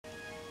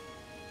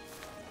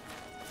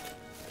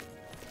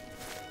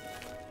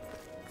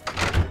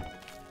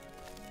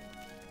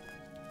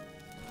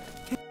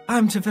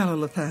I'm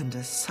Tivela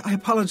Lathandis. I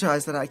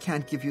apologize that I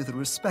can't give you the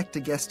respect a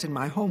guest in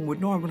my home would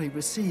normally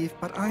receive,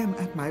 but I am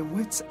at my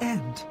wit's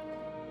end.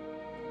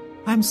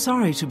 I'm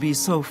sorry to be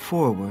so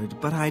forward,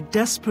 but I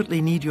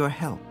desperately need your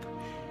help.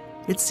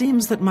 It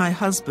seems that my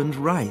husband,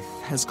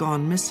 Rythe, has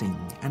gone missing,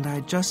 and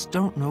I just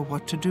don't know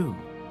what to do.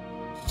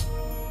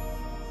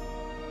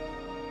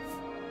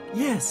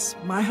 Yes,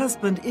 my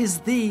husband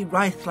is the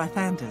Rythe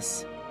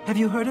Lathandis. Have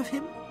you heard of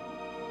him?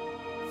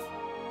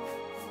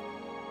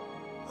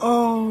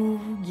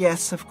 Oh,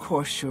 yes, of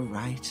course you're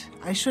right.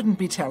 I shouldn't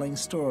be telling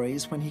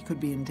stories when he could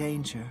be in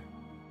danger.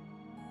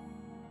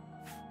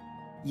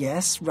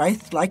 Yes,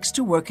 Rythe likes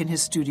to work in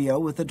his studio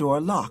with the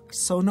door locked,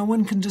 so no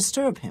one can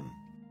disturb him.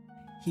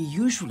 He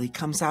usually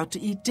comes out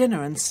to eat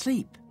dinner and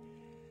sleep.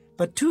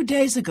 But 2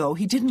 days ago,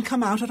 he didn't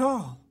come out at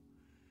all.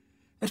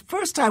 At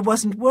first, I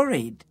wasn't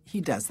worried. He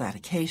does that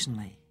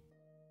occasionally.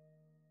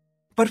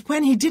 But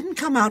when he didn't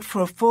come out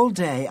for a full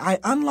day, I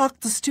unlocked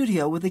the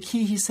studio with a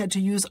key he said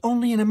to use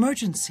only in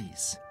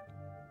emergencies.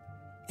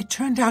 It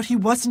turned out he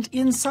wasn't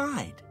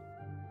inside.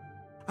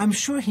 I'm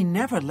sure he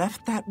never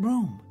left that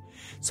room,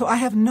 so I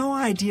have no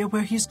idea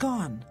where he's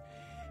gone.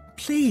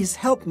 Please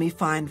help me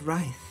find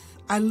Rythe.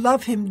 I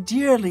love him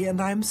dearly, and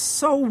I'm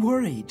so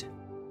worried.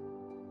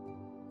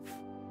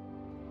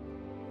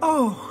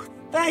 Oh,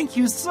 thank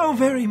you so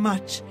very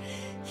much.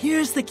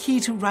 Here's the key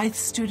to Rythe's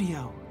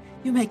studio.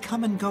 You may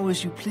come and go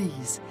as you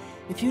please.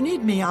 If you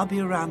need me, I'll be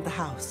around the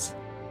house.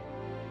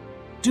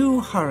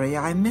 Do hurry.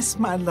 I miss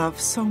my love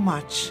so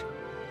much.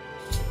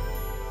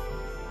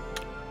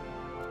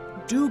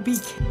 Do be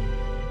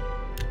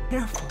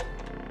careful.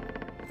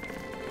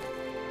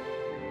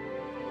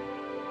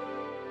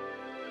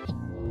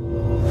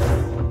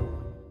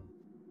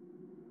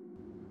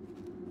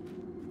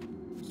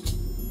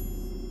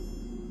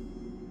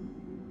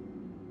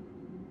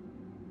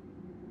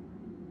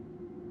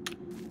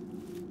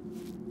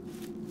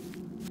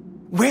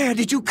 Where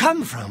did you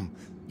come from?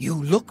 You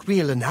look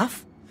real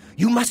enough.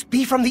 You must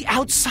be from the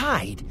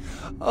outside.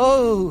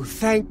 Oh,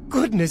 thank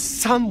goodness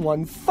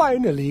someone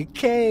finally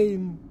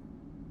came.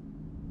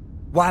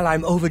 While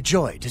I'm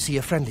overjoyed to see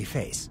a friendly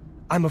face,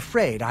 I'm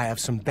afraid I have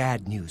some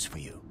bad news for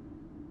you.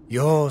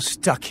 You're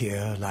stuck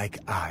here like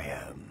I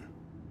am.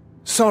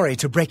 Sorry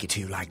to break it to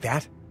you like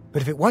that,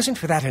 but if it wasn't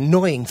for that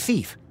annoying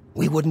thief,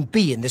 we wouldn't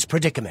be in this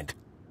predicament.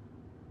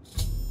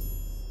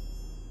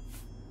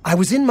 I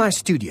was in my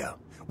studio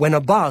when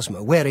a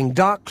Bosmer wearing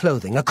dark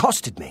clothing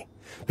accosted me.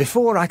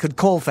 Before I could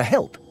call for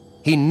help,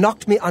 he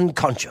knocked me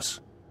unconscious.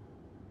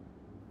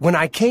 When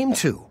I came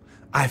to,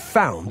 I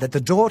found that the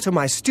door to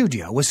my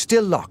studio was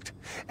still locked,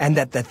 and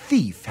that the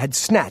thief had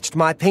snatched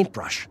my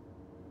paintbrush.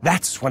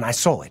 That's when I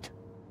saw it.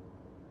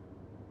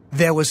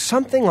 There was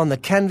something on the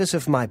canvas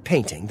of my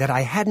painting that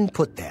I hadn't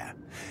put there.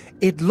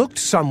 It looked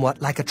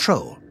somewhat like a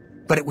troll,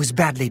 but it was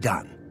badly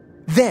done.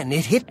 Then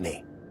it hit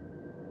me.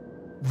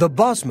 The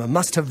Bosmer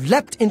must have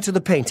leapt into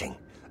the painting,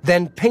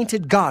 then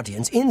painted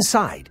guardians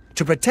inside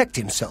to protect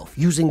himself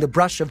using the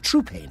brush of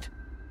true paint.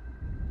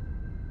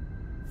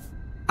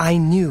 I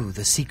knew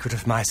the secret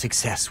of my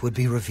success would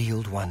be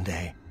revealed one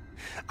day.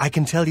 I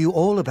can tell you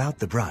all about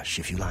the brush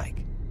if you like.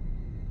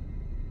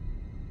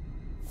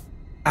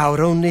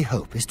 Our only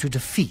hope is to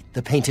defeat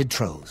the painted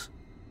trolls.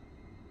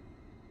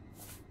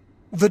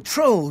 The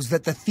trolls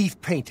that the thief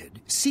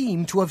painted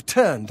seem to have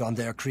turned on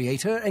their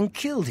creator and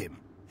killed him.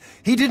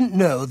 He didn't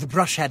know the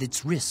brush had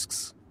its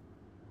risks.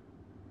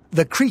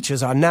 The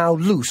creatures are now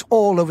loose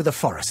all over the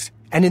forest,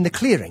 and in the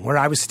clearing where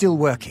I was still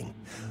working.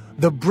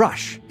 The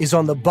brush is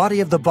on the body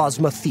of the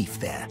Bosmer thief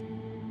there.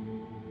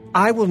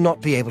 I will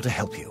not be able to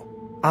help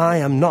you. I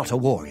am not a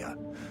warrior.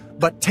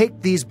 But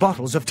take these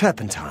bottles of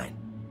turpentine.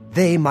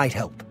 They might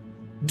help.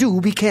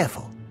 Do be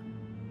careful.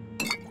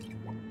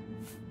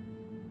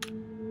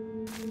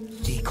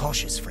 Be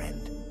cautious, friend.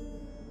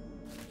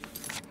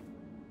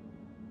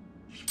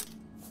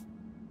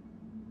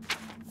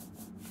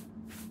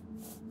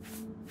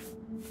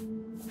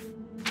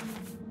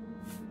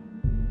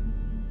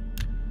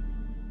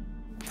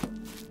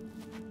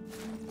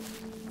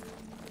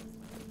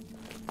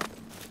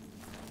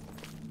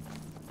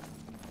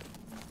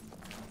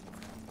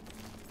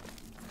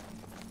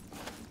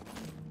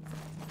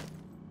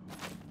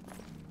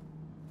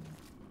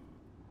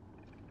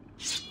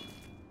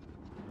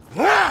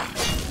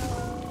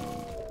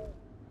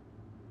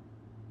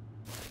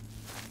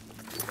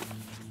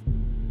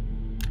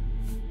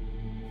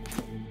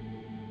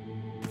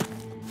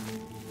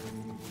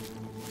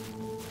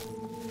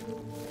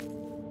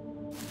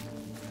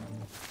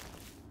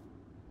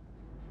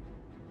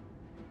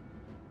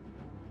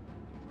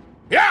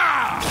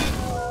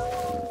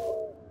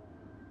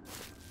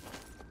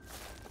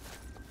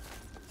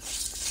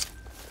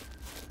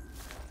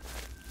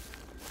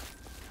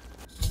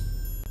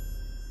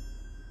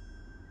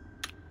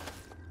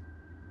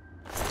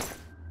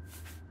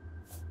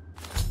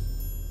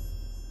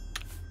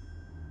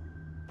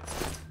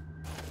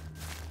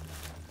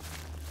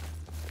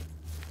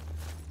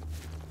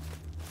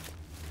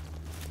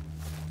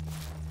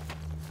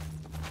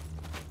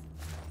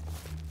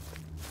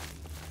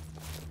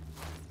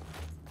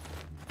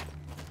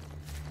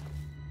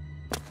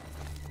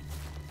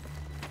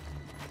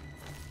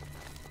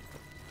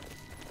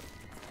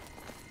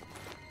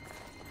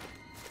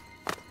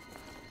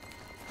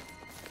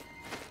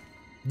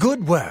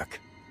 Good work.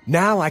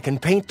 Now I can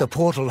paint the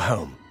portal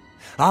home.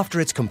 After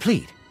it's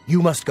complete,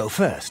 you must go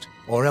first,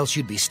 or else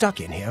you'd be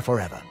stuck in here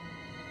forever.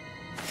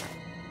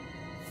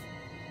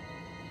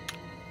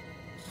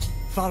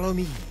 Follow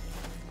me.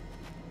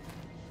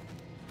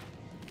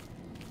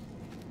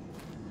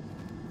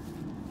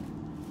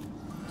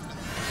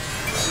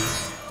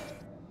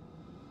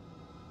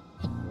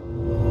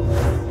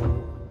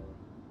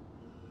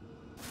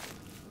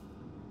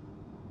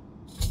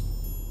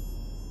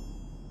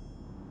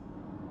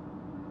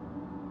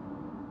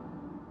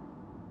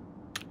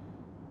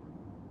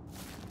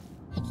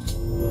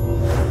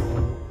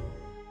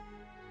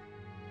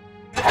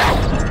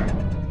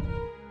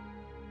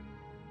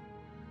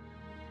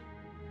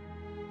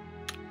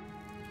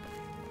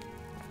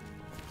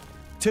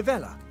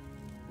 Tivela.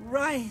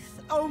 Rythe,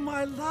 oh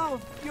my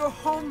love, you're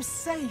home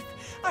safe.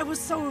 I was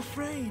so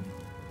afraid.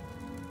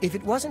 If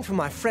it wasn't for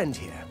my friend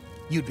here,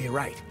 you'd be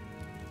right.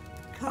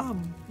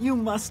 Come, you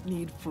must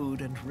need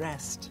food and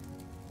rest.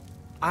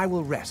 I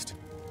will rest,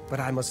 but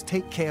I must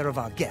take care of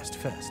our guest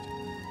first.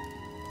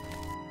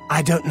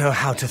 I don't know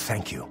how to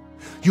thank you.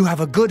 You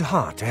have a good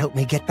heart to help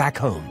me get back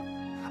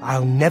home.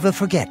 I'll never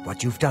forget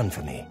what you've done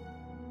for me.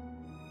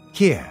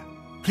 Here,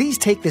 please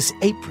take this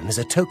apron as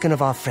a token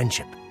of our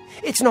friendship.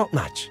 It's not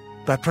much,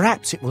 but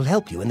perhaps it will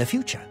help you in the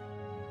future.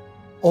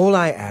 All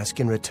I ask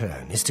in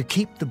return is to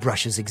keep the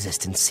brush's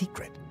existence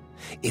secret.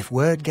 If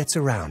word gets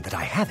around that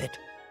I have it,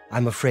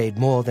 I'm afraid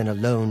more than a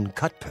lone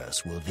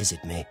cutpurse will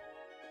visit me.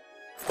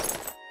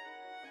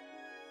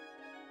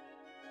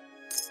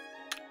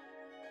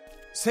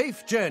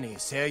 Safe journey,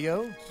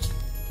 Seryo.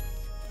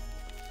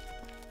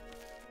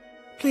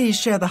 Please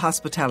share the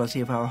hospitality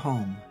of our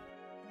home.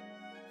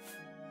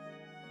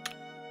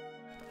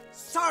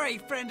 Sorry,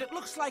 friend, it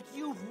looks like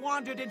you've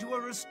wandered into a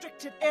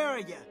restricted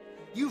area.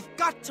 You've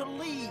got to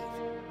leave.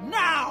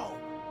 Now!